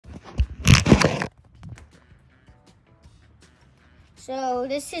So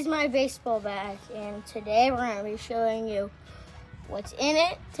this is my baseball bag, and today we're going to be showing you what's in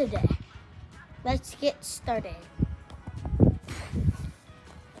it today. Let's get started.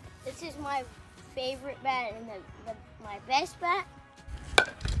 This is my favorite bat and my best bat.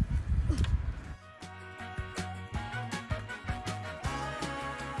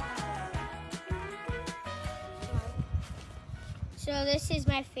 So this is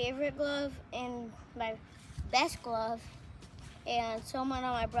my favorite glove and my best glove, and someone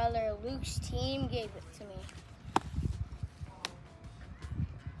on my brother Luke's team gave it to me.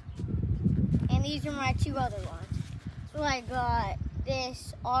 And these are my two other ones. So I got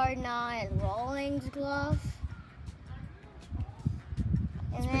this R9 Rawlings glove.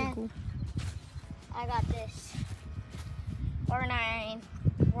 And then cool. I got this R9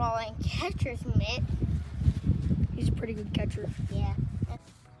 Rawling catcher's mitt. He's a pretty good catcher. Yeah.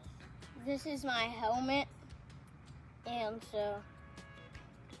 This is my helmet. And so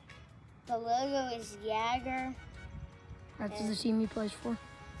the logo is Jagger. That's the team he plays for.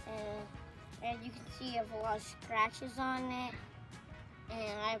 And you can see I have a lot of scratches on it.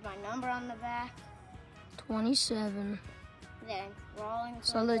 And I have my number on the back. 27. Then Rawlings.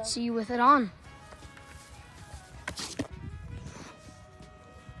 So let's see you with it on.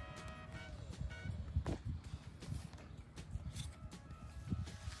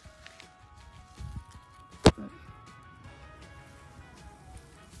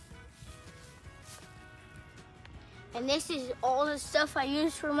 And this is all the stuff I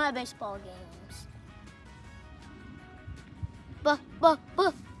use for my baseball games.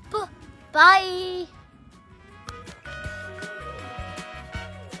 Bye.